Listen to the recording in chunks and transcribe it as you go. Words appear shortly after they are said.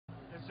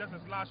just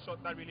his last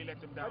shot that really let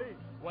him down.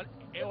 Well,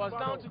 it was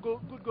down to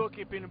good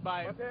goalkeeping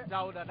by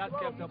Dauda that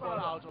kept the ball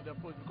out of the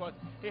post because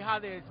he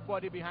had his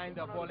body behind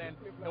the ball and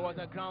there was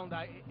a ground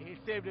that he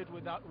saved it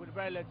with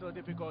very little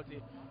difficulty.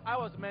 I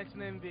was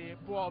mentioning the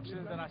poor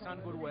options that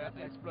Ashanti were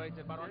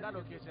exploited, but on that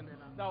occasion,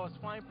 that was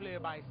fine play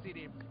by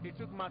City. He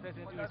took matters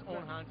into his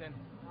own hands, and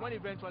when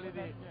eventually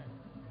the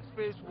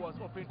space was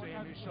open to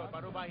him, he shot,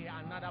 but over here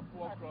another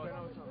poor cross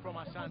from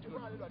Ashanti.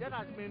 That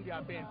has been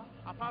their bane.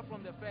 Apart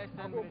from the first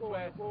 10 minutes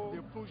where they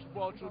pushed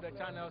ball through the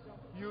channels,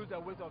 used the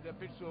width of the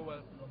pitch so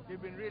well,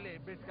 they've been really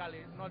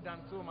basically not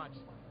done so much.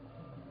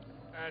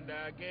 And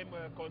game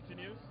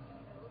continues.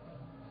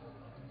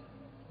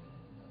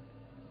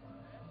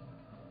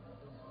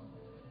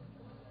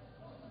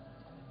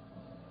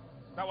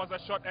 That was a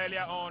shot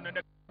earlier on, and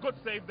a good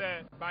save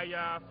there by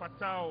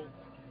Fatau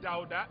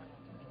Dauda.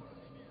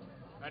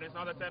 And it's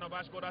now the turn of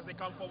Ashgold as they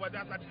come forward.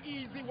 That's an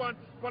easy one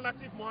for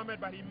Latif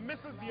Mohammed, but he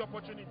misses the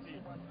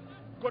opportunity.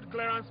 Good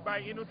clearance by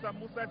Inusa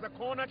Musa. It's a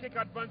corner kick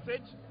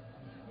advantage.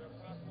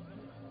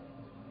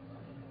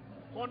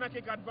 Corner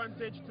kick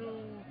advantage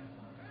to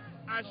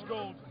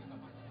Ashgold.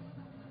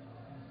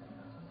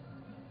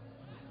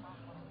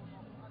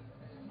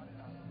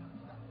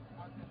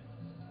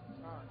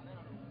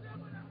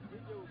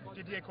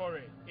 Didier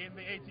Corey in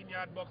the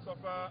 18-yard box of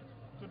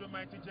Tudu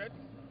Mighty Jets.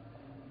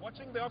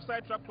 Watching the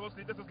offside trap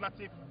closely. This is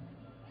Latif.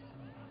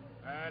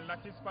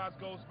 Latif's pass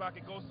goes back.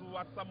 It goes to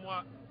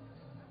Asamoah.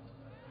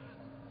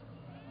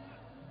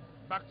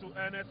 Back to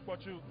Ernest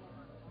Pochu.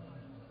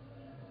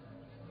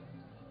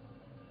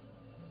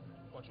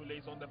 Pochu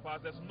lays on the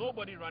pass. There's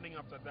nobody running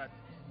after that.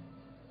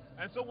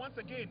 And so once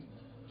again,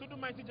 Tudu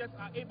Mighty Jets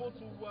are able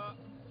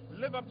to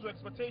live up to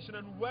expectation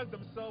and work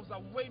themselves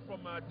away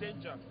from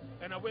danger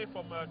and away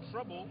from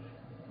trouble,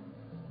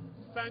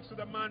 thanks to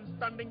the man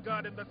standing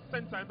guard in the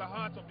center, in the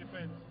heart of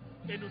defense,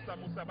 Inusa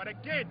Musa. But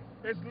again,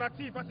 it's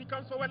Latif as he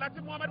comes forward.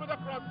 Latif Mohammed with a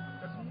cross.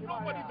 There's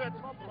nobody there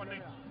to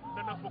connect.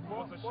 Nana Foku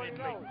was a shade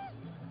late.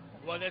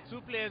 Well, the two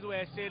players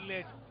were shade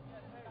late,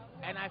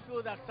 and I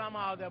feel that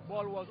somehow the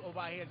ball was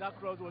overhead. That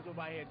cross was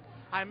overhead.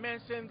 I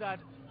mentioned that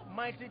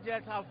Mighty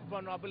Jets have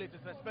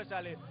vulnerabilities,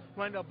 especially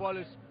when the ball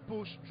is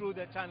pushed through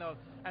the channel.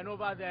 And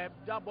over there,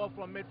 that ball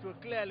from midfield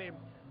clearly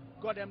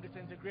got them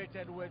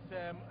disintegrated with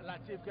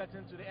Latif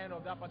getting to the end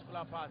of that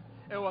particular pass.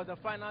 It was the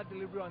final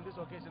delivery on this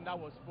occasion that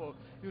was poor.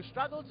 You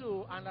struggle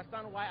to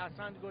understand why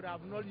Asante would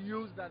have not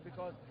used that,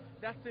 because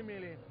that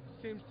seemingly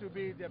seems to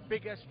be the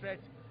biggest threat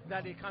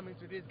that they come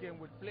into this game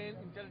with, playing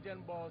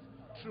intelligent balls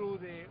through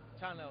the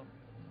channel.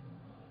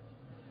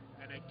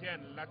 And again,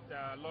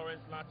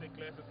 Lawrence Latte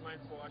clears his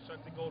lines for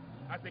Ashanti Gold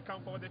as they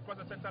come forward. They cross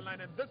the center line,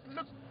 and this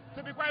looks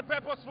to be quite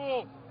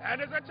purposeful.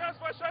 And there's a chance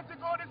for Ashanti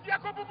Gold. It's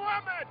Yakubu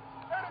Mohammed.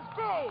 That is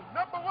goal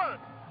number 1.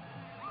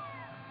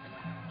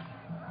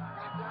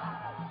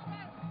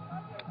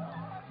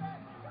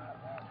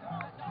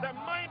 The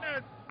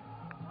Miners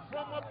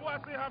from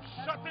Obuasi have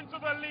shot into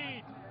the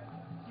lead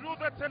through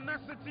the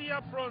tenacity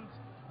up front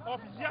of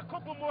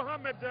Yakubu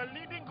Mohammed, the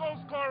leading goal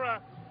scorer.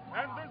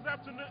 And this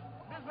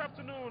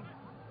afternoon,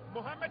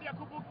 Mohamed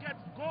Yakubu gets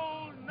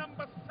goal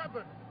number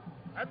 7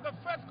 and the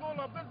first goal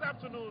of this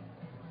afternoon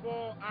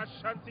for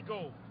Ashanti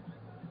Gold.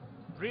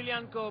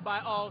 Brilliant goal by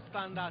all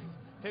standards.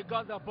 He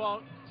got the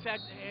ball,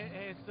 checked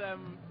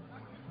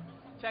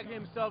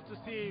himself to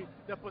see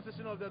the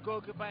position of the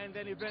goalkeeper, and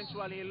then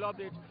eventually he lobbed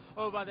it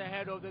over the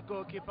head of the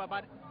goalkeeper.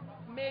 But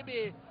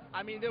maybe,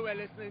 I mean, they were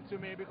listening to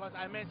me, because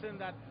I mentioned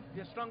that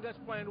the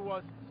strongest point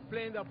was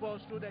playing the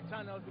balls through the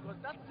channels, because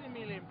that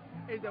seemingly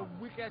is the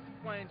weakest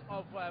point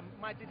of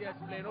Mighty Jets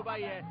playing. Over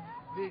here,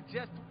 they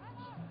just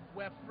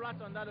were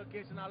flat on that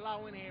occasion,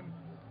 allowing him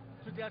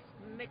to just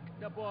nick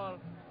the ball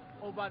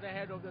over the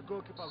head of the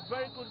goalkeeper.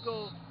 Very good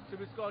goal to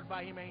be scored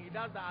by him, and he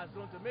does that as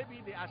well. So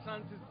maybe the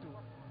Ashantis too.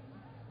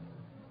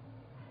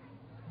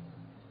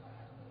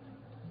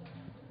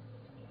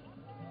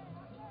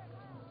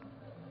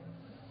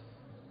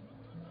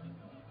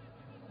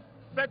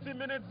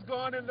 Minutes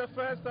gone in the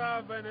first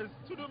half, and it's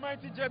Tudu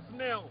Mighty Jets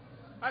 0.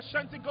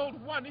 Ashanti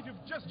Gold 1. If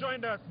you've just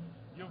joined us,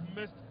 you've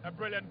missed a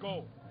brilliant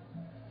goal.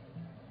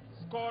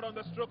 Scored on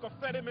the stroke of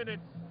 30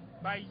 minutes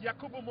by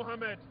Yakubu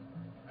Mohammed,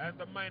 and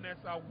the Miners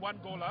are 1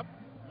 goal up.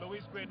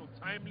 Luis Grenu,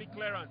 timely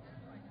clearance,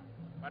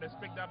 but it's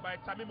picked up by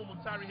Tamimu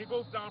Muntari. He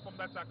goes down from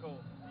that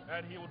tackle,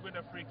 and he would win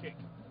a free kick.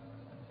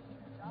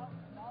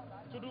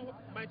 Tudu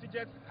Mighty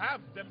Jets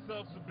have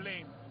themselves to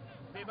blame.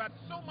 They've had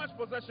so much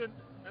possession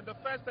in the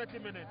first 30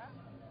 minutes,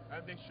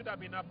 and they should have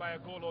been up by a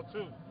goal or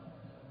 2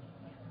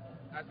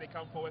 as they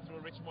come forward through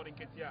Richmond and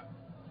Ketia.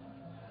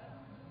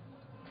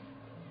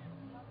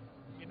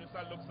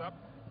 Inusa looks up,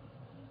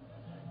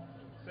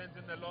 sends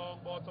in the long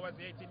ball towards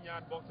the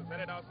 18-yard box. It's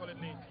headed out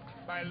solidly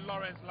by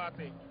Lawrence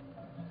Latte.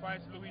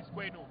 Finds Luis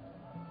Quenu.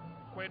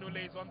 Quenu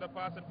lays on the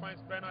pass and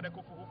finds Bernard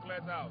Ekufu, who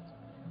clears out.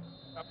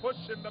 A push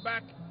in the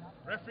back.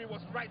 Referee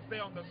was right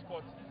there on the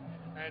spot,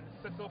 and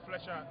Cecil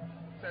Fletcher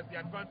says the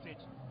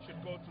advantage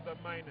should go to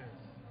the Miners.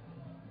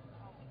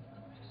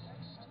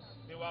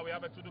 Meanwhile, we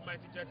have a Tudu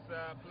Mighty Jets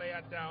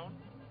player down.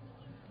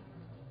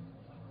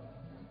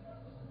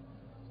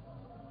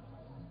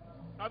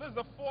 Now, this is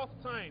the fourth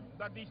time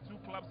that these two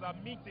clubs are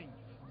meeting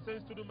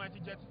since Tudu Mighty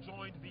Jets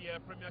joined the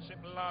Premiership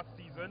last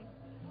season.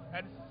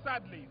 And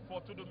sadly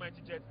for Tudu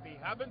Mighty Jets, they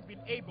haven't been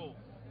able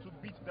to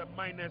beat the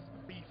Miners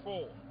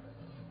before.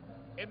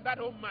 In that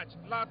home match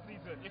last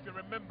season, if you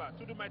remember,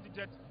 Tudu Mighty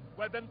Jets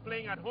were then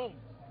playing at home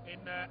in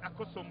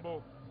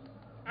Akosombo.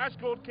 Ash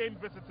Gold came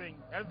visiting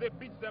and they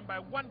beat them by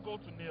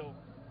 1-0.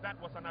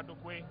 That was an Ado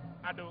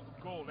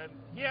goal. And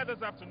here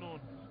this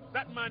afternoon,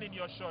 that man in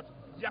your shot,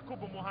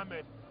 Yakubu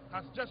Mohammed,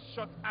 has just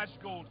shot Ash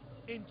Gold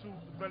into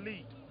the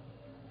lead.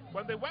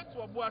 When they went to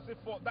Obuasi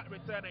for that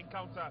return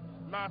encounter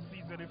last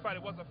season, in fact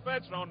it was a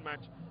first round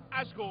match,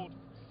 Ash Gold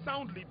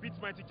soundly beat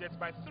Mighty Jets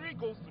by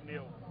 3-0.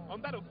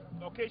 On that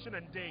occasion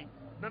and day,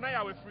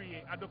 Nanaya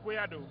Wefriye,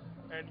 Adokweado,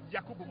 and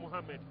Yakubu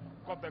Mohammed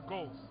got the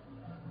goals.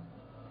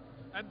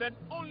 And then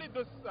only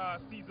this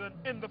season,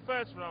 in the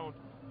first round,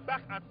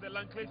 back at the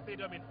Langley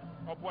Stadium in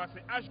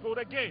Obuasi, Ash Gold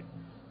again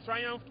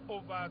triumphed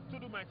over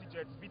Tudu Mighty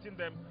Jets, beating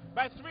them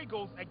by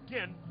 3-0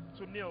 again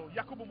to nil.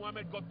 Yakubu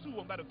Mohammed got 2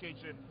 on that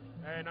occasion,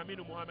 and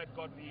Aminu Mohammed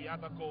got the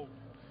other goal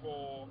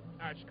for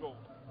Ash Gold.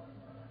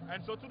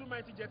 And so Tudu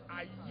Mighty Jets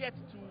are yet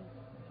to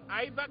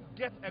either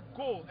get a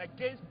goal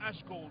against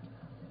Ash Gold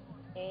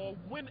or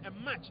win a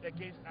match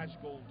against Ash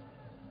Gold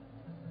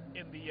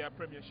in the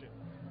Premiership.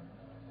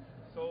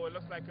 So it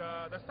looks like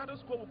the status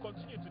quo will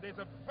continue today. It's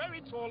a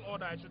very tall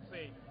order, I should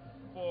say,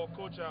 for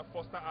coach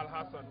Foster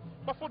Al-Hassan.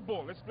 But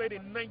football is played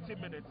in 90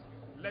 minutes.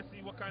 Let's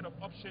see what kind of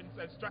options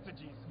and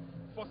strategies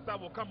Foster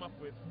will come up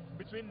with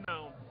between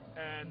now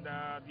and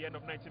the end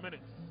of 90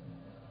 minutes.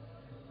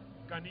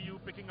 Ganiyu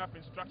picking up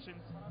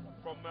instructions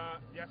from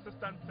the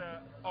assistant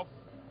of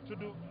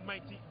Tudu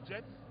Mighty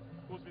Jets,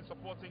 who's been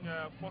supporting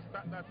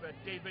Foster. That's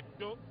David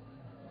Doe.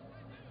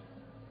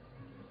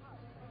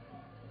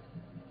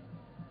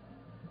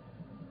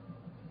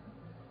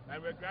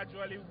 And we're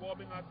gradually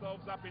warming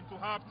ourselves up into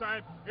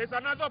halftime. It's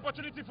another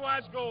opportunity for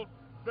Ash Gold,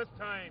 this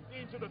time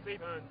into the safe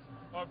hands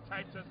of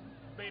Titus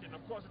Baden.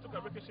 Of course, it took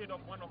a ricochet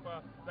of one of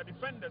the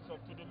defenders of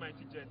Tudu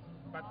Mighty Jets,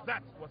 but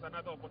that was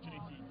another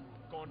opportunity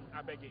gone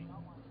abege.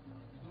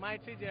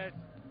 Mighty Jets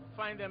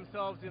find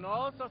themselves in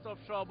all sorts of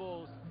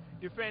troubles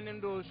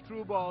defending those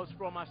true balls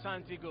from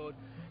Ashanti Gold.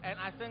 And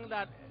I think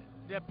that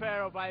the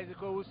pair of Isaac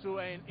Owusu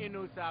and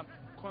Inusa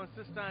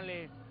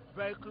consistently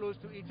very close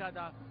to each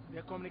other.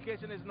 Their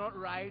communication is not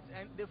right,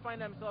 and they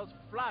find themselves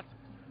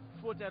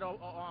flat-footed, or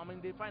I mean,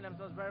 they find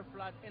themselves very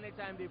flat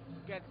anytime they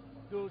get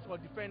those or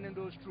defending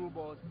those true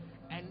balls.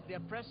 And the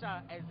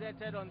pressure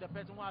exerted on the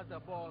person who has the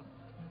ball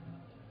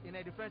in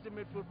a defensive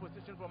midfield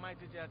position for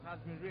Mighty Jets has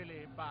been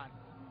really bad.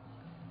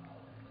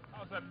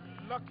 That was a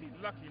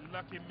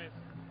lucky miss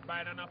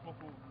by Nana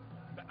Poku.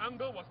 The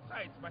angle was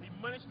tight, but he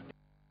managed to get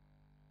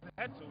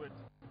the head to it.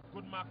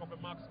 Good mark of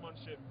a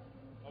marksmanship.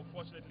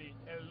 Unfortunately,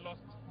 it lost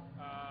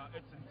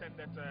its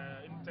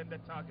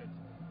intended target.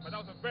 But that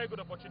was a very good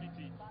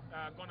opportunity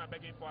gone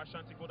begging for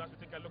Ashanti Gold. As we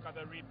take a look at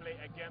the replay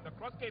again, the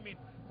cross came in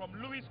from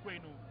Louis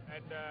Kwenu,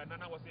 and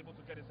Nana was able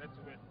to get his head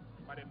to it,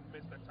 but he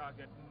missed the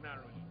target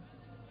narrowly.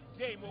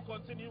 Game will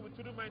continue with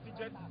Tudu Mighty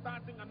Jets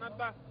starting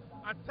another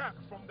attack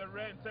from the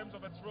rear in terms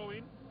of a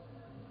throw-in,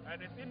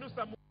 and it's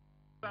Inusa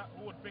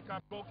who would pick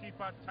up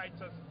goalkeeper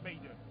Titus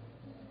Baden.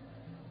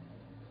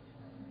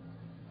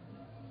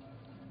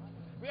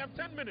 We have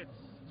 10 minutes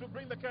to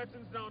bring the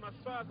curtains down as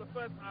far as the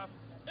first half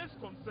is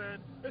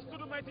concerned. It's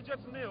Tudu Mighty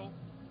Jets 0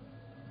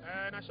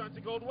 and Ashanti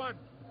Gold 1.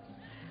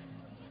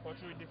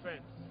 Portrait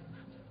defense.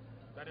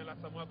 Daniel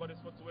Asamoah got his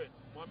foot to it.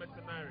 Mohamed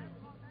Senari,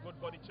 good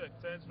body check,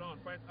 turns round,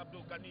 finds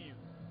Abdul Ganiyu.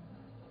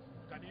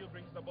 Ganiyu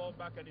brings the ball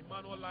back, and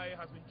Emmanuel Lai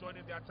has been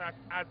joining the attack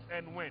as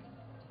and when.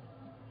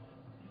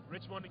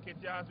 Richmond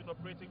Nketia has been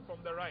operating from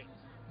the right.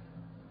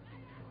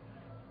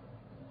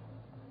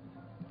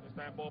 This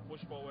time ball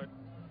pushed forward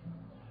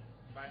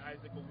by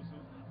Isaac Owusu.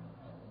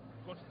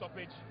 Good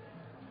stoppage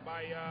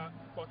by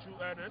Kochu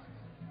Ernest.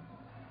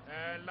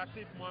 And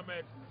Latif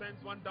Mohammed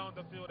sends one down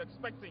the field,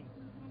 expecting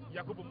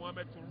Yakubu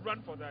Mohammed to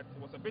run for that.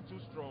 It was a bit too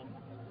strong.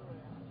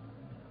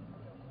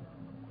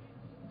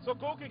 So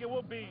goal kick it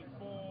will be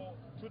for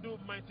Tudu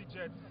Mighty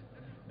Jets.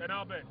 And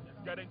Albert,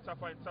 it's getting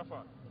tougher and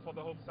tougher for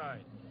the home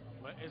side.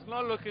 Well, it's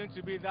not looking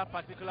to be that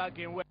particular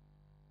game where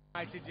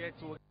Mighty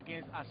Jets will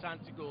against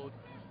Ashanti Gold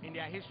in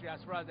their history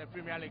as far as the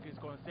Premier League is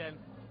concerned.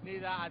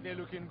 Neither are they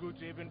looking good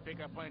to even pick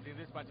a point in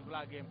this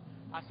particular game.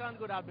 Ashanti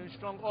Gold have been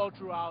strong all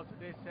throughout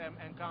this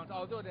encounter,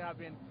 although there have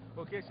been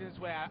occasions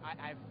where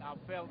I've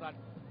felt that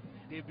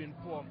they've been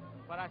poor.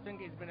 But I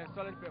think it's been a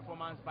solid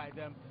performance by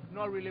them,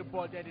 not really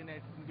bothered in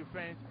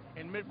defense.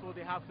 In midfield,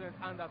 they have things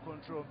under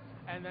control.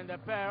 And then the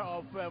pair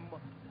of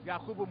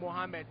Yakubu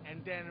Mohammed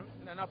and then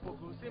Nana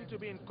Poku seem to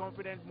be in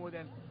confident mode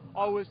and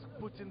always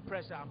putting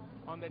pressure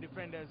on the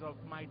defenders of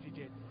Mighty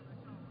Jets.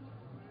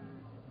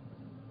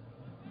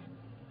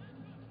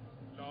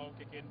 Long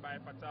kick in by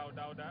Fatau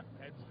Dauda.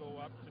 Heads go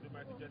up to the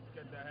Mighty Jets,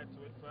 get their head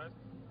to it first.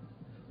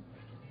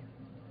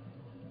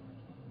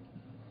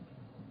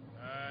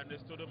 And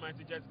it's to the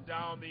Mighty Jets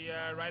down the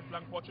right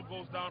flank.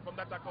 Portugal goes down from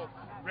that tackle.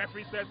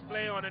 Referee says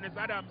play on, and it's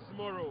Adams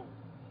Moro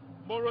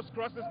Moro's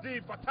cross is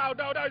deep. Fatau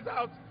Dauda is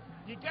out.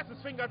 He gets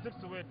his fingertips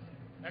to it.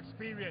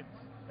 Experience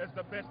is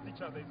the best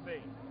teacher, they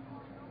say.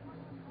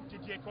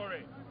 Chichi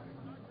Kore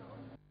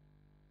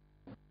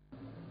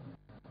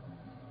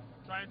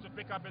trying to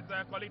pick up his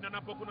colleague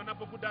Nanapoku.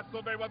 Nanapoku does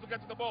so very well to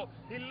get to the ball.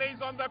 He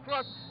lays on the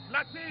cross.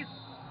 Latif,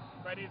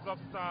 but he's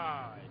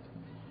offside.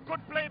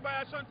 Good play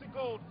by Ashanti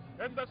Gold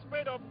in the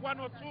span of 1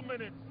 or 2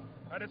 minutes,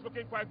 and it's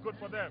looking quite good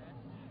for them.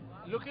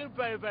 Looking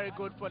very, very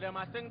good for them.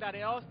 I think that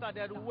they all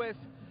started with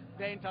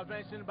the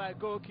intervention by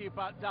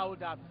goalkeeper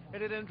Dauda. He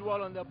didn't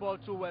dwell on the ball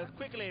too well.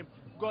 Quickly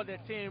got the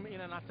team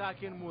in an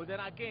attacking mood. Then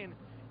again,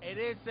 it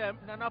is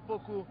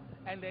Nanapoku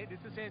and the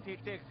decisions he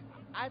takes.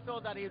 I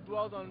thought that he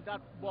dwelled on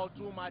that ball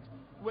too much,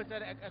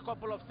 waited a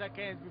couple of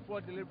seconds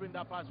before delivering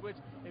that pass, which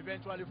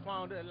eventually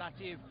found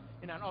Latif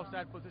in an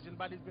offside position.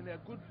 But it's been a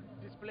good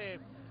display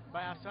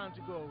by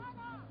Ashanti Gold.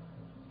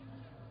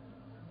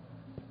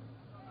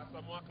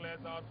 Asamoah clears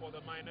out for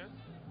the Miners.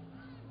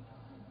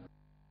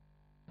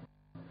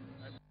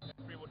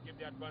 Referee would give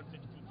the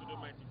advantage to the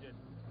Mighty Jets.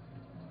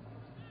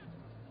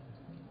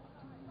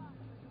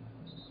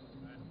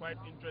 And quite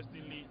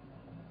interestingly,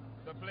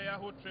 the player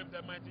who tripped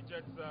the Mighty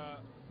Jets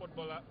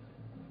footballer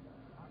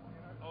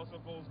also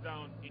goes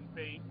down in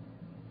pain.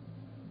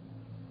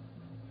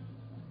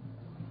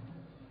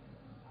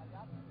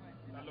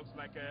 That looks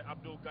like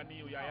Abdul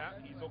Ghani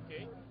Uyaya. He's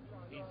okay.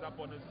 He's up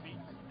on his feet.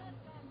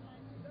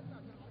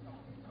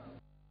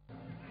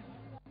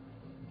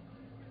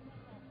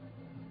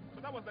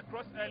 So that was the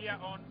cross earlier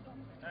on,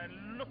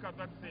 and look at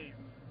that save.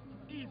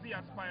 Easy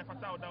as pie.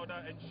 Fatau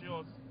Dauda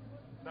ensures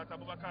that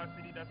Abubakar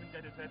Sidi doesn't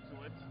get his head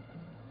to it.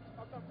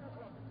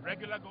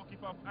 Regular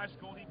goalkeeper of Ash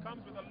Gold. He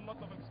comes with a lot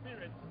of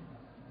experience.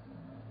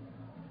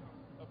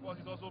 Of course,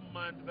 he's also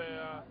manned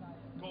the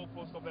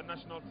goalpost of the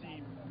national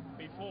team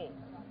before.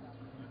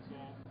 So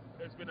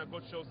it's been a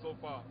good show so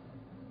far.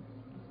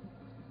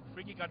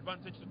 Free kick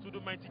advantage to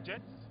Tudu Mighty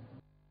Jets.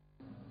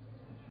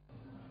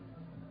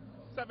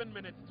 7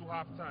 minutes to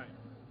half time.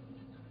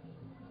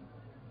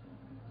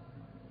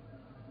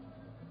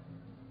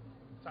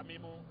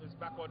 Tamimu is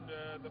back on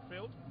the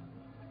field.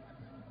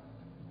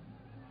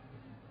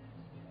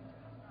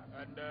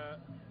 And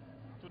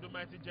Tudu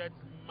Mighty Jets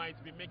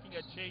might be making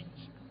a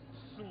change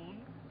soon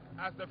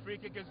as the free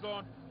kick is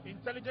on.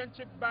 Intelligent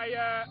chip by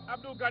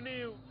Abdul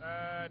Ghani.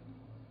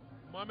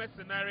 Mohamed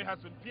Sinari has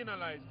been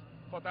penalized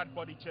for that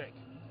body check.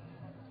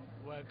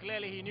 Well,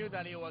 clearly he knew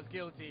that he was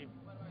guilty.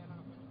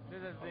 This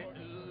is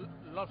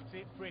the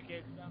lofty free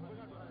kick.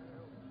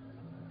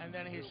 And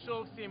then he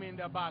shoves him in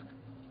the back.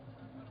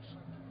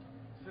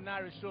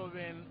 Sinari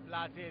shoving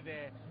Latte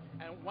there.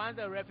 And once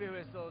the referee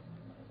whistles,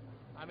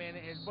 I mean,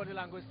 his body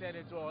language said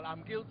it all.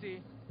 I'm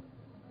guilty.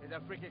 It's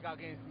a free kick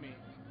against me.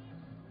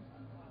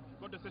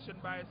 Good decision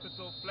by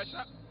Cecil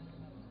Fletcher.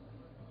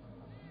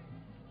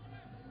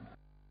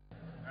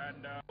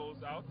 And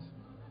goes out.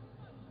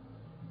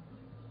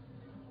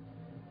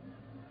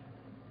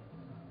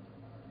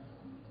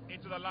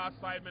 Into the last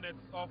 5 minutes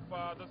of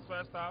this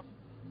first half.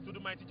 Tudu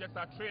Mighty Jets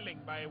are trailing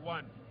by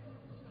 1.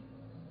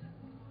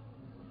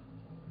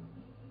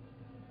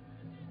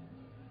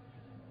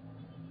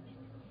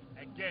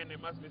 Again,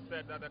 it must be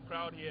said that the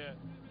crowd here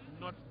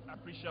not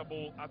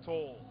appreciable at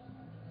all,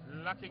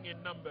 lacking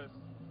in numbers.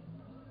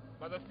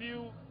 But the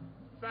few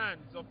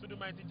fans of Tudu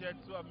Mighty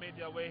Jets who have made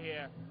their way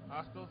here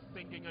are still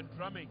singing and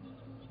drumming.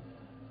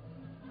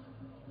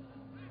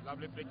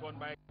 Lovely flick on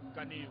by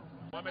Ganiu.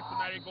 Mohamed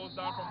Sinari goes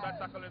down from that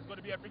tackle. It's going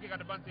to be a free kick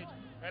advantage.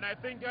 And I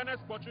think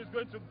Ernest Pochu is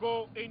going to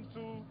go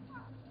into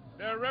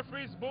the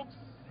referee's books.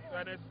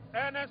 And it's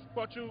Ernest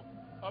Pochu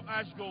of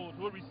Ash Gold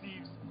who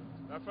receives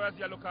the first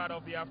yellow card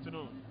of the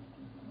afternoon.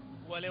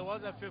 Well, it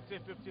was a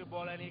 50-50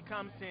 ball, and he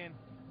comes in,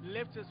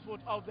 lifts his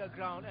foot off the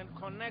ground, and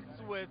connects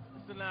with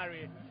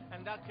Sinari.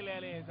 And that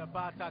clearly is a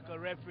bad tackle.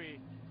 Referee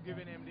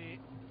giving him the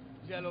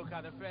yellow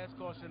card, the first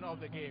caution of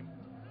the game.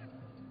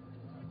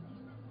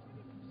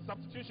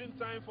 Substitution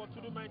time for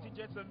Tudu Mighty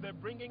Jets, and they're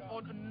bringing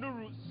on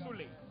Nuru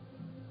Sule.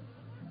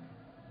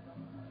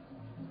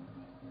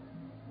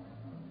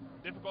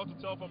 Difficult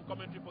to tell from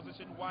commentary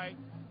position why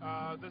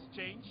this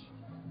change,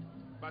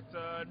 but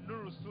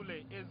Nuru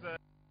Sule is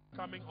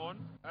coming on,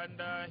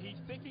 and he's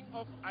taking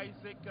off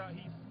Isaac.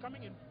 He's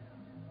coming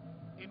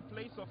in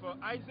place of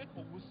Isaac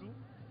Owusu.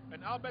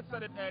 And Albert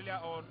said it earlier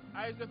on,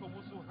 Isaac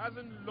Owusu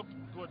hasn't looked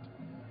good.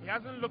 He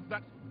hasn't looked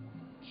that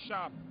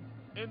sharp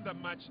in the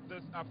match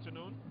this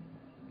afternoon.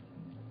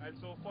 And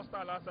so Foster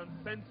Alassane,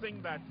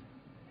 sensing that,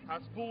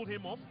 has pulled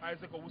him off,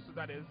 Isaac Owusu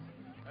that is,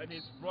 and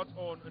he's brought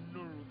on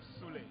Nuru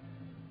Sule.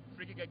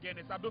 Free kick again,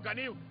 it's Abdul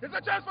Ghani. It's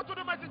a chance for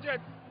Tudu Mighty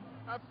Jets.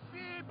 A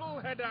feeble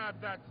header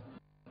at that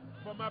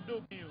from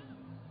Abdul Ghani.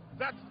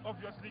 That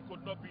obviously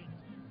could not beat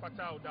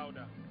Fatau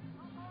Dauda.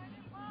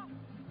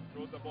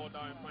 Throws the ball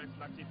down and finds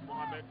Latif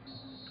Mohammed.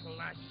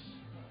 Clash.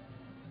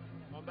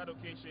 On that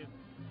occasion,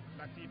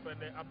 Latif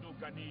and Abdul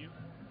Ghani.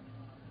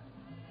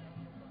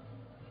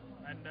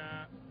 And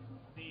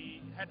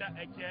the header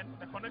again,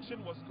 the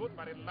connection was good,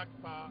 but it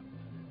lacked power.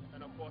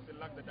 And of course, it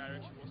lacked the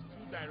direction. It was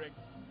too direct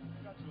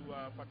to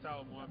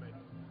Fatau Mohammed.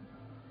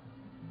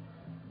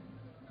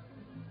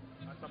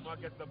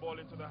 Asamoah gets the ball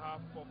into the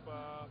half of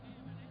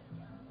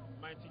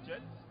Mighty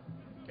Jets.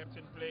 Kept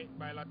in play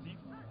by Latif.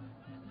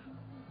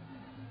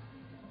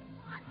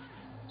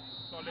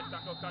 Solid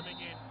tackle coming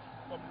in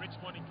from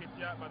Richmond in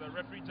Ketia, but the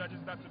referee judges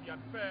that to be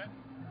unfair.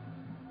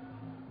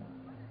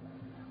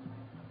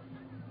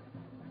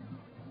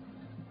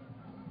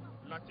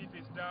 Latif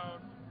is down,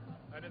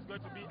 and it's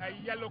going to be a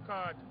yellow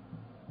card.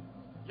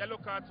 Yellow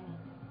card to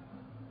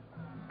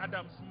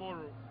Adams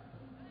Moro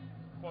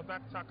for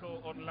that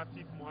tackle on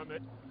Latif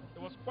Mohammed.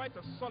 It was quite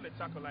a solid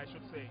tackle, I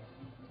should say.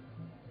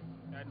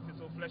 And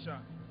Cecil Fletcher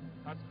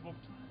has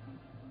booked.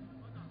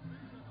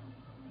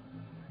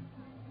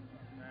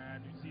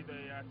 And you see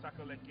the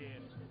tackle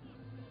again.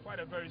 Quite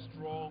a very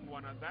strong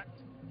one at that.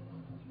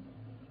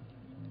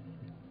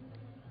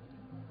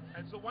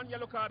 And so one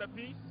yellow card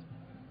apiece.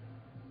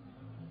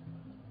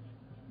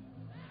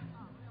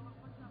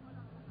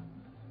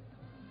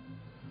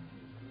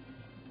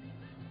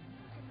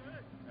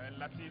 And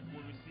Latif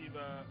will receive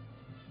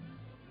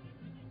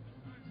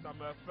some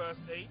first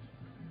aid.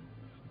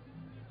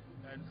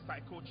 And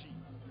Saikochi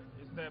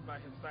is there by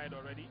his side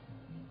already.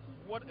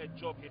 What a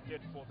job he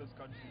did for this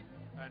country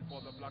and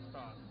for the Black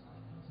Stars.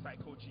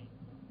 Saikochi.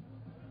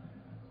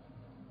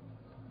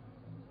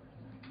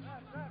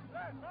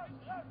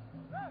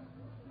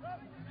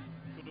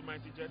 To the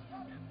Mighty Jets.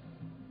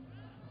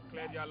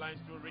 Clear their lines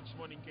through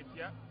Richmond in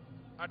Ketia.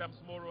 Adams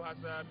Moro has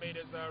made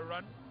his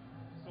run.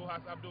 So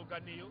has Abdul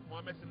Ganiyu.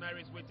 Mohamed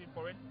Sinairi is waiting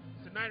for it.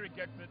 Sinairi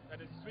gets it and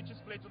it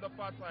switches play to the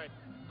far side.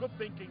 Good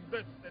thinking.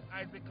 This is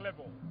Isaac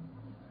Clever.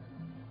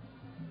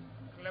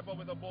 Clever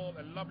with the ball.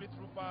 A lovely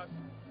through pass.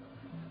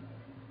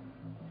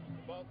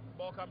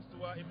 Ball comes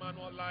to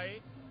Emmanuel Lai.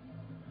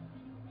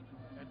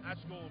 And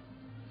Ashgold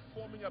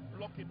forming a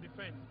block in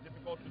defense.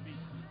 Difficult to beat.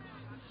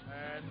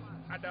 And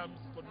Adams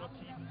could not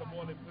keep the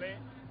ball in play.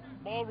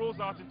 Ball rolls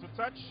out into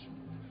touch.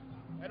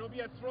 And it will be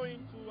a throw-in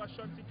to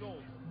Ashanti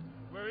Gold.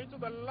 We're into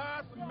the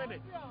last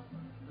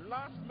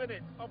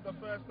minute of the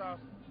first half,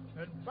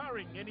 and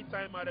barring any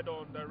time added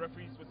on, the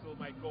referees whistle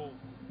my goal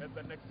in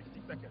the next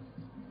 60 seconds.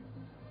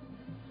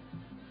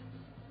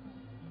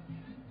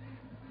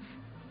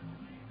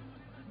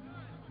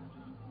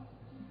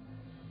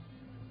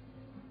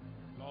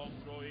 Long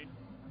throw in,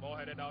 ball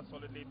headed out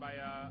solidly by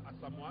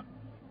Asamoah.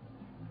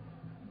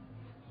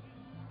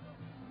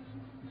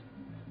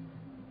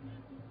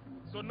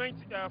 So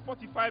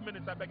 45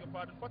 minutes, I beg your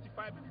pardon.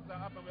 45 minutes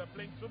are up and we are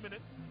playing 2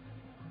 minutes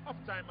of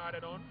time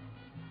added on.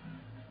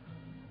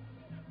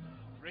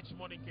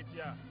 Richmond in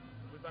Ketia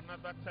with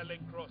another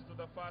telling cross to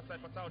the far side.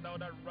 Patao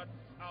Dauda runs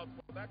out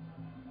for that.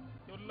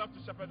 He would love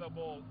to shepherd the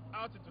ball.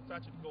 Out into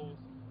touch it goes.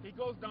 He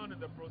goes down in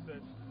the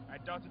process. I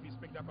doubt if he's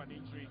picked up an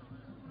injury.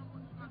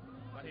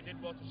 But he did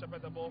well to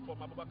shepherd the ball from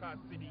Abubakar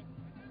Sidi.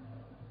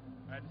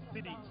 And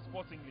Sidi,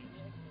 sportingly,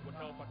 would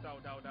help Patao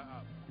Dauda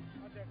up.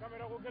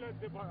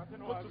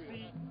 Good to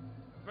see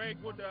very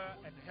good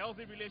and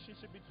healthy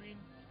relationship between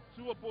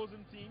two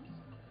opposing teams.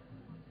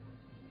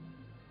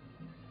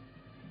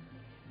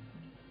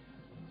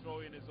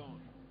 Throw-in is on.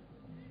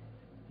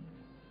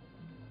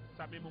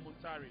 Tamimu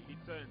Muntari, he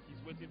turns,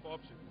 he's waiting for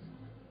options.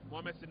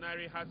 Mohamed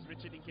Sinairi has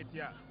Richard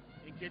Nketia.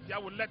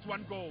 Nketia will let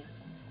one go.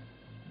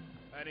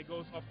 And it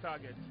goes off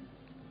target.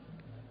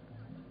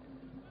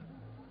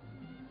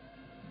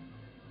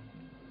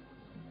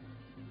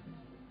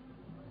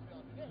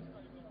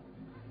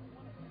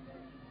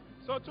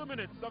 So 2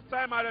 minutes of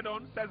time added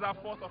on, says our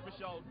fourth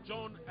official,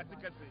 John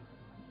Atikese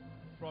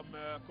from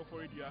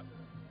Koforidia.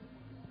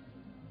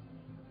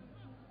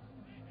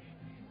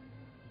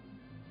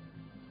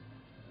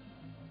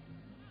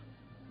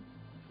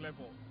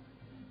 Clever.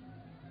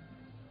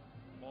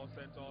 Ball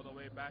sent all the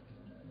way back.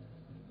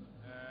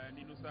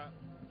 Ninusa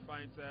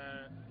finds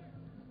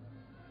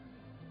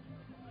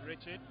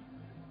Richard.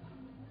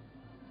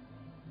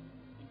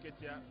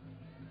 Nketia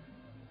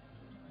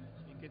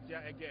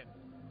again.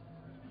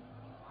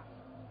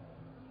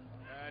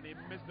 And he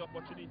missed the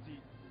opportunity.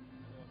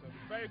 It was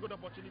a very good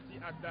opportunity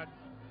at that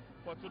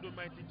for Todo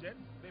Mighty Jets.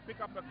 They pick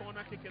up a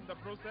corner kick in the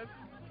process.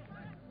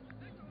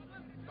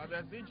 But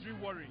there's injury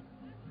worry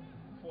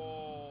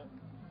for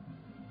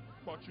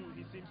Kochu.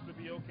 He seems to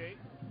be okay.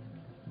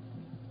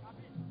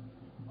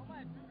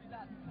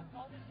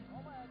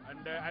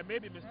 And I may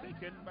be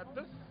mistaken, but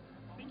this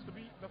seems to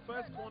be the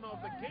first corner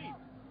of the game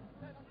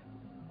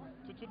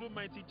to Todo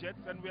Mighty Jets,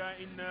 and we are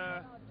in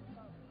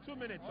 2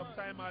 minutes of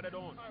time added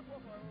on.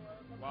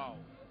 Wow.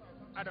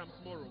 Adams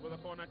Moro with a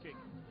corner kick.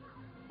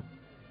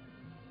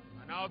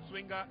 An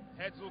outswinger,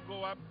 heads will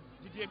go up.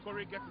 Didier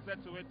Corey gets his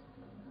head to it.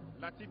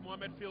 Latif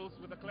Mohammed feels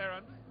with the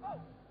clearance.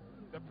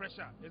 The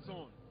pressure is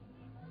on.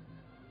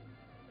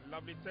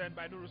 Lovely turn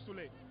by Nuru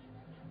Sule.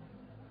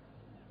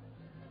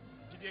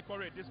 Didier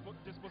Corey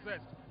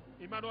dispossessed.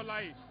 Emmanuel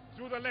Lai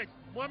through the legs.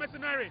 Mohamed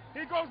Sinairi,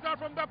 he goes down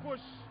from the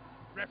push.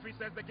 Referee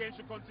says the game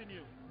should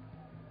continue.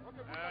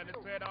 And it's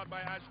cleared out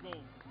by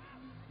Ashgold.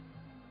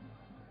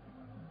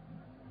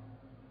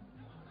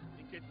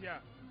 Nketia.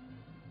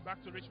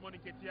 Back to Richmond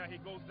Nketia. He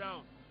goes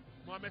down.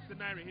 Mohamed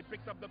Sinairi. He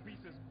picks up the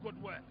pieces. Good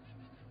work.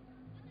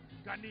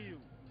 Ganiyu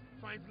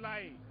finds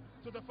Lai.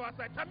 to the far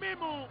side.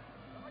 Tamimu!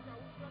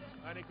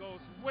 And it goes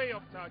way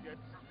off target.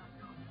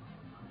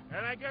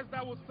 And I guess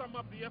that will sum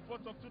up the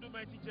efforts of Tudu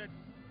Mighty Jets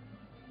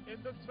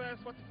in this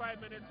first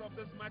 45 minutes of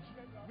this match,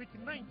 week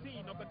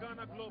 19 of the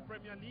Ghana Globe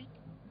Premier League.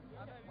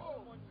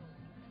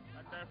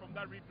 And from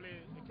that replay,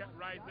 it kept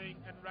rising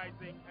and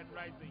rising and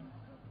rising.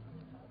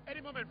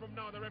 Any moment from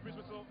now, the referee's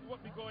whistle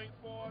won't be going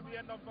for the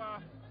end of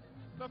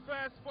the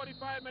first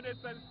 45 minutes,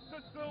 and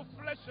Cecil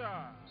Fletcher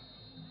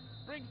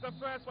brings the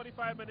first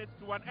 45 minutes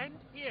to an end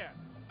here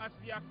at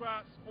the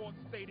Accra Sports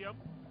Stadium.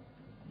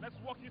 Let's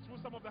walk you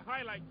through some of the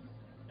highlights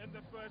in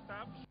the first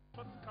half.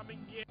 Shots coming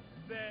here,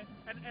 there,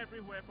 and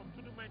everywhere from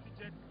Tudu Mighty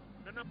Jets.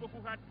 Nanapo,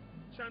 who had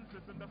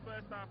chances in the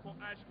first half for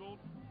Ash Gold.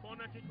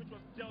 Corner kick which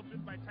was dealt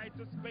with by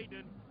Titus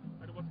Baden,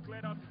 and it was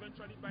cleared out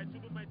eventually by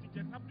Tudu Mighty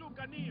Jets. Abdul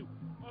Ganiyu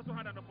also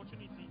had an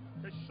opportunity.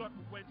 His shot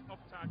went off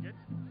target,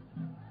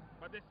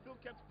 but they still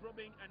kept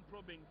probing and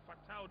probing.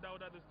 Fatau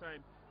Dauda this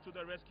time to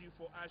the rescue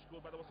for Ash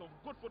Gold, but there was some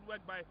good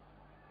footwork by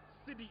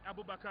Sidi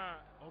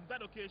Abubakar. On that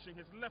occasion,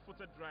 his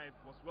left-footed drive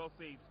was well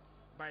saved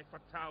by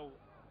Fatau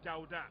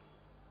Dauda.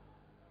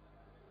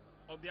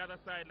 On the other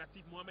side,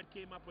 Latif Mohammed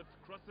came up with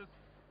crosses.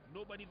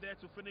 Nobody there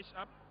to finish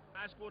up.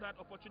 Ash Gold had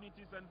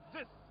opportunities, and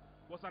this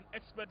was an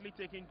expertly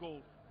taken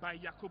goal by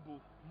Yakubu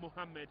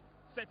Mohammed.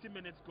 30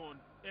 minutes gone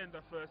in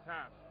the first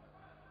half.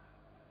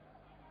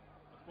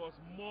 Of course,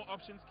 more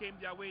options came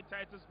their way.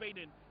 Titus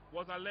Baden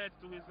was alert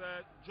to his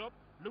job.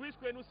 Luis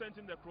Kwenu sent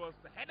in the cross,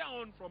 the header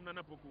on from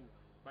Nanapoku,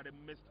 but it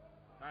missed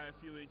by a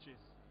few inches.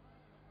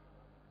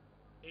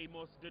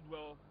 Amos did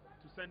well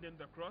to send in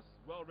the cross,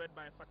 well read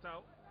by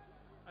Fatau.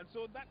 And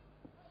so that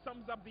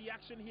sums up the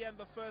action here in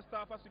the first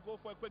half as we go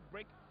for a quick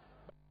break.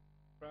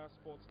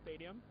 Sports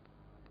Stadium,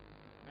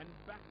 and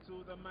back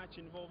to the match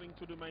involving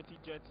Tudu Mighty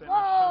Jets and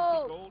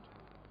Ashanti Gold.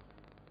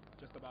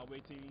 Just about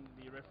waiting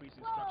the referee's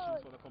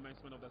instructions for the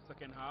commencement of the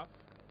second half.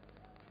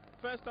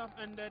 First half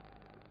ended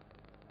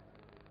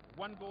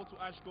 1 goal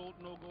to Ash Gold,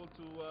 no goal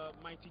to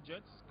Mighty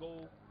Jets.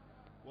 Goal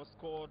was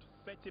scored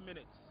 30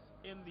 minutes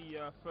in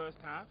the first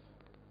half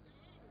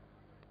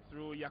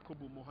through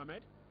Yakubu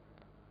Mohammed.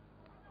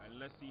 And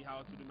let's see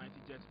how Tudu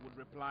Mighty Jets would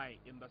reply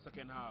in the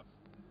second half.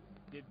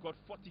 They've got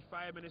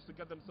 45 minutes to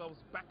get themselves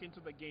back into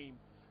the game.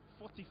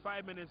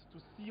 45 minutes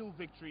to seal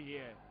victory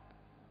here.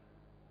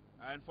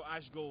 And for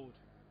Ash Gold,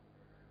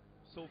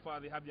 so far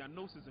they have their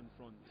noses in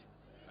front.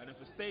 And if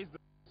it stays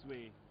this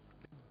way,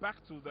 back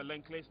to the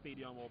Lenkley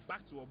Stadium or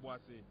back to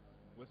Obuasi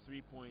with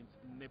 3 points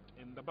nipped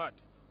in the bud.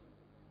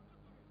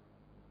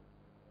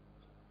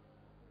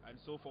 And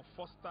so for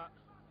Foster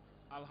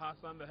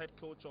Al-Hassan, the head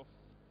coach of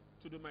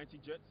Tudu Mighty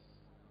Jets,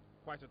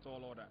 quite a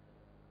tall order.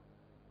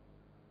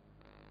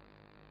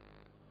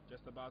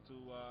 Just about to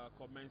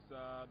commence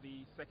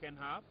the second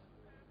half,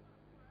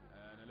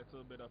 and a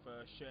little bit of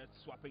a shirt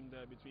swapping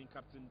there between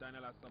Captain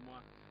Daniel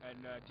Asamoah and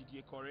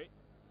Didier Corey.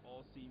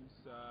 All seems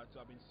to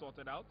have been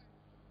sorted out,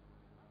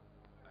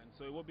 and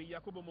so it will be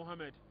Yakubu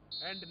Mohammed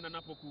and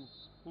Nanapoku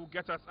who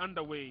get us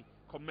underway.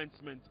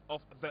 Commencement of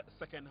the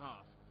second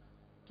half.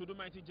 Tudu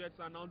Mighty Jets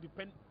are now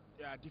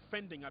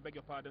defending, I beg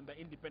your pardon, the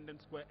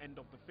Independence Square end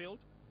of the field.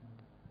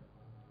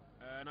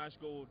 And Ash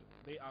Gold,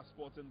 they are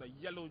sporting the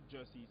yellow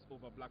jerseys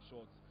over black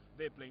shorts.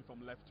 They're playing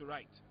from left to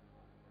right.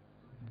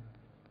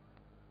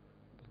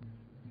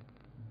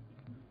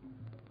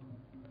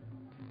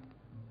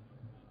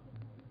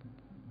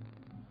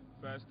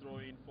 First throw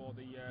in for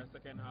the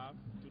second half.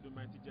 Tudu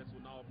Mighty Jets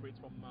will now operate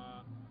from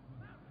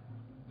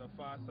the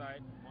far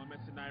side. Mohamed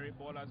Sinari,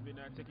 ball has been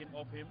taken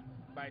off him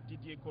by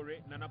Didier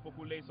Corey.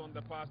 Nanapoku lays on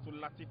the pass to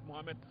Latif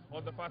Mohammed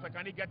on the far side.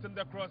 Can he get in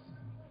the cross?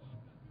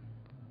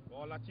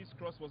 Well, Latif's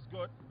cross was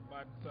good,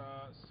 but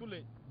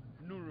Sule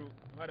Nuru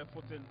had a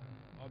foot in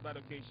on that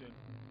occasion.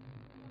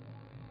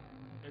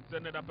 It's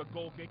ended up a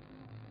goal kick.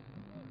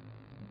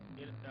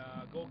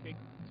 Goal kick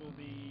to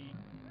the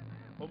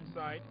home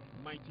side,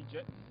 Mighty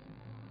Jets.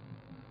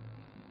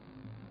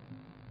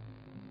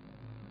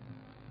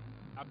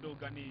 Abdul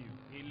Ganiyu,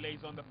 he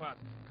lays on the pass.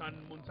 Can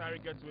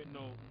Muntari get to it?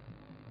 No.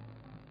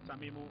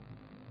 Tamimu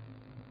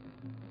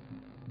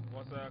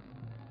was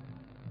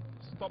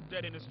stopped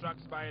dead in his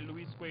tracks by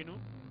Luis Kwenu.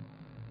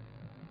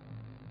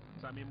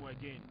 Tamimu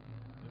again.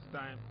 This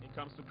time it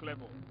comes to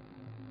Clevo.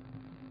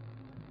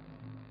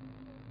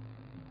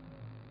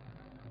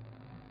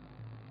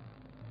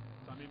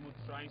 Tamimu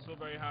trying so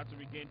very hard to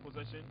regain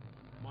possession.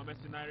 Mohamed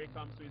Sinari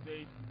comes to his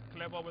aid.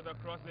 Clevo with a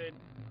cross in.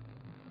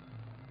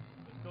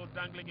 Still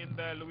dangling in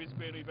there. Luis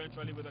Kwenu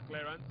eventually with a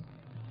clearance.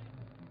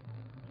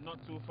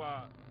 Not too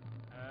far.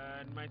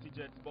 And Mighty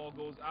Jets ball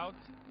goes out.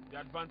 The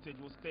advantage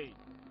will stay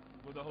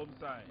with the home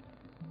side.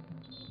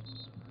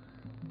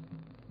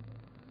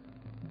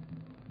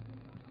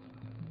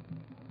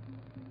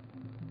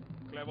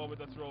 Clever with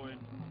the throw in.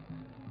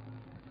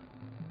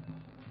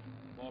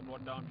 Ball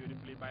brought down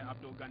beautifully by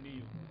Abdul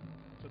Ganiyu.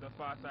 To the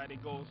far side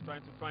it goes,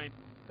 trying to find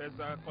his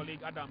colleague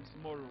Adams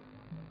Moro.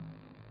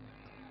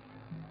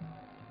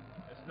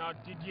 It's now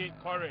Didier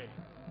Corey.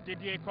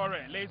 Didier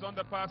Corey lays on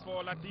the pass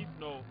for Latif.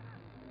 No.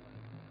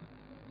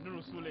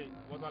 Nuru Sule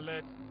was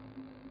alert.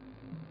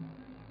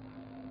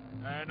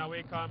 And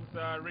away comes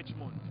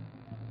Richmond.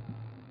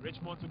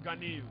 Richmond to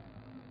Ganiu.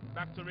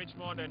 Back to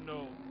Richmond, and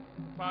no.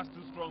 Pass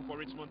too strong for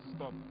Richmond to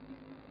stop.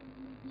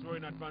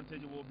 Throwing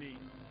advantage it will be.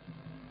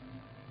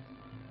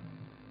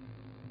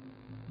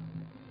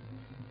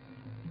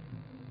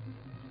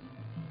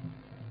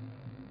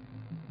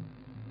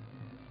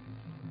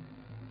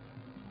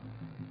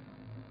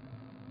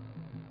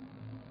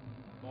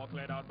 Ball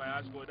cleared out by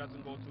Ashgo. It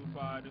doesn't go too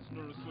far. It's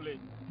Nuru Sule.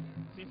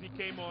 Since he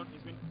came on,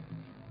 he's been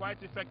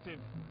quite effective.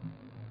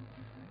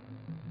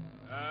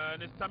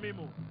 And it's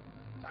Tamimu.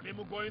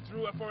 Tamimu going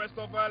through a forest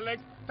of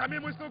legs.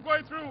 Tamimu is still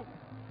going through.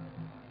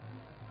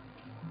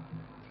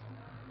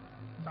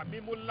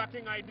 Tamimu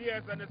lacking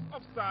ideas, and it's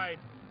offside.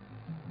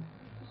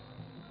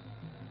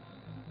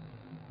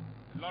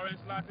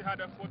 Lawrence Latif had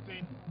a foot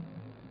in.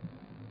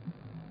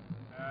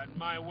 And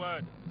my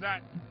word,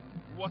 that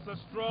was a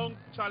strong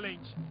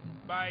challenge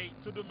by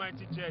Tudu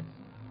Mighty Jets.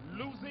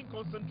 Losing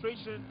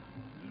concentration,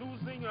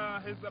 losing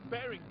his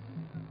bearings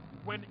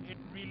when it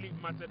really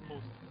mattered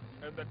most.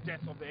 And the death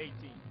of the 18.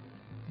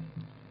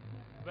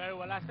 Very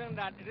well. I think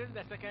that this is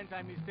the second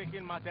time he's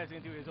taking matters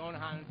into his own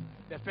hands.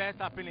 The first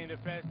happened in the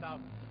first half,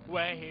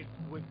 where he,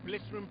 with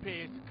blistering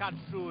pace, cut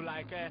through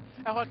like a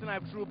hot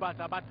knife through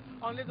butter. But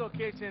on this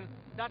occasion,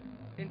 that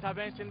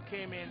intervention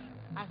came in.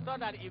 I thought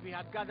that if he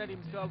had gathered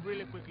himself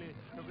really quickly,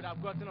 he could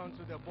have gotten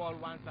onto the ball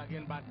once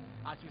again. But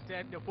as you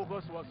said, the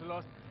focus was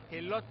lost.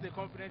 He lost the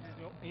confidence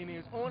in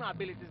his own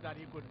abilities that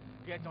he could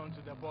get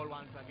onto the ball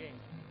once again.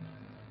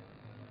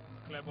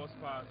 Clever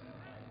pass.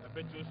 A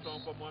bit too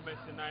strong for Mohammed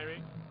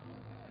Sinairi.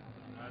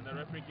 And the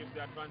referee gives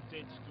the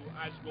advantage to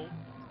Ashgo.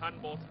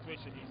 Handball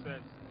situation, he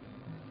says.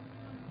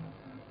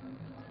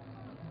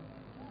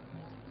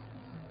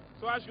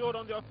 So Ashgo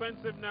on the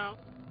offensive now.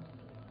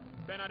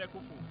 Bernard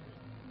Ekufu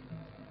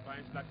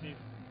finds Latif.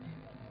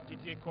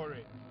 Didier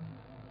Corey.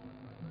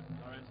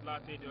 Lawrence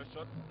Latif, your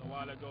shot a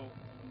while ago.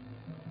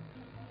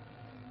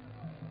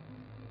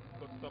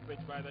 Good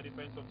stoppage by the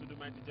defense of Tudu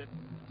Mighty Jets.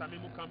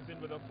 Tamimu comes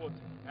in with a foot,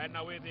 and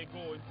away they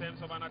go in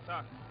terms of an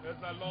attack. There's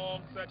a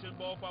long searching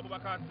ball for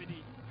Abubakar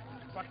Sidi.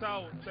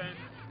 Fatau sends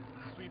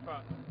sweeper,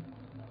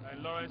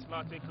 and Lawrence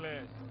Latif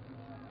clears.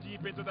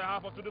 Deep into the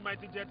half of Tudu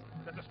Mighty Jets.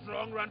 There's a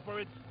strong run for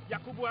it.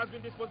 Yakubu has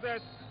been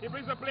dispossessed. He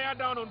brings the player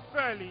down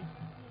unfairly.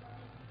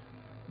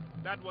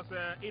 That was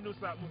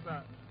Inusa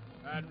Musa,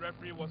 and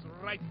referee was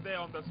right there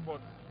on the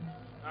spot.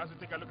 As we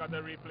take a look at the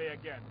replay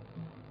again.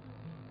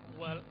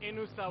 Well,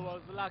 Inusa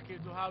was lucky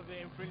to have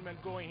the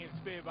infringement go in his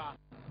favor.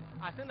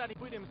 I think that he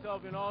put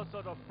himself in all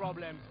sorts of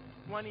problems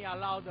when he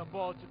allowed the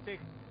ball to take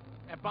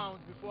a bounce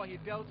before he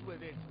dealt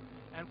with it.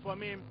 And for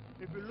me,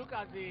 if you look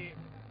at the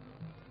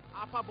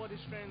upper body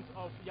strength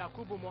of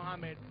Yakubu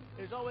Mohammed,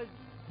 it's always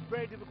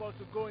very difficult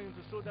to go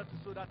into shoulder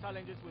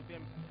challenges with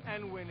him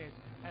and win it.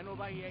 And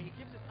over here, he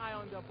keeps his eye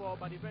on the ball,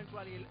 but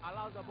eventually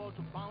allows the ball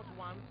to bounce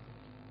once.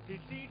 He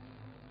seeks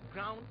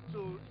ground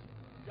to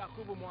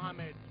Yakubu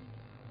Mohammed,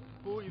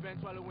 who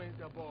eventually wins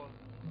the ball.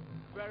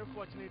 Very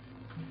fortunate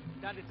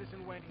that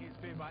decision went in his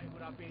favor. It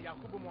would have been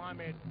Yakubu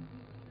Mohammed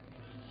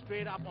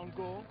straight up on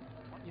goal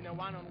in a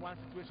one-on-one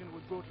situation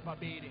with goalkeeper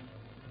Baden.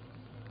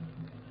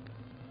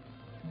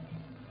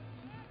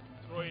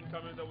 Throw-in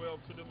coming the way of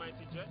Tudu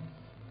Mighty Jets.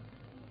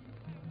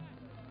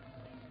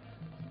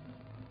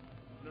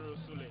 Nuru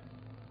Sule.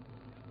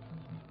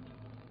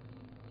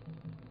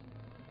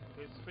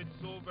 He's fit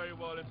so very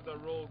well into the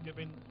role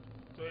given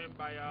to him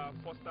by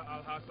Foster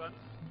Al-Hassan,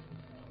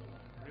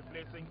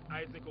 replacing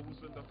Isaac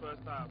Owusu in the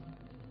first half.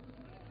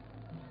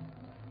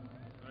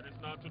 And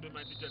it's now Tudu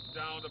Mighty Jets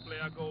down. The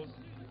player goes.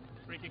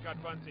 Free kick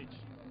advantage.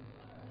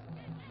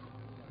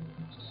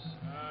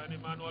 And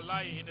Emmanuel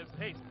Lai, in his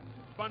haste,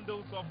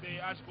 bundles of the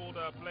ash gold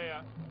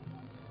player.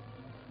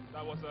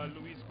 That was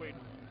Luis Quainu.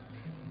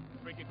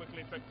 Free kick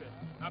quickly effected.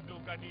 Abdul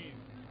Ghani.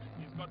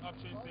 He's got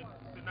options in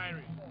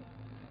Sinairi.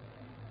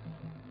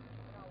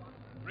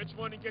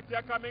 Richmond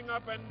Nketia coming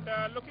up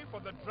and looking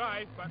for the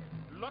drive, but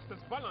lost his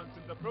balance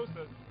in the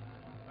process.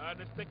 And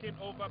it's taken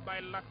over by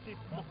Latif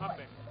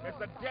Mohammed.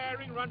 It's a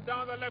daring run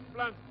down the left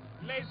flank.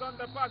 Lays on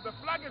the pass. The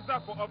flag is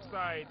up for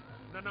offside.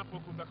 Nana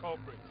Poku the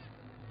culprit.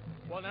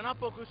 Well, Nana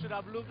Poku should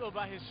have looked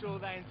over his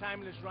shoulder and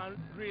timed his run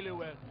really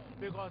well.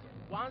 Because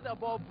once the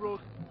ball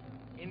broke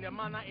in the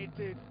manner it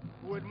did,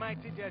 with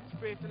Mighty Jets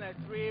facing a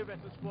 3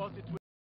 versus 4 situation,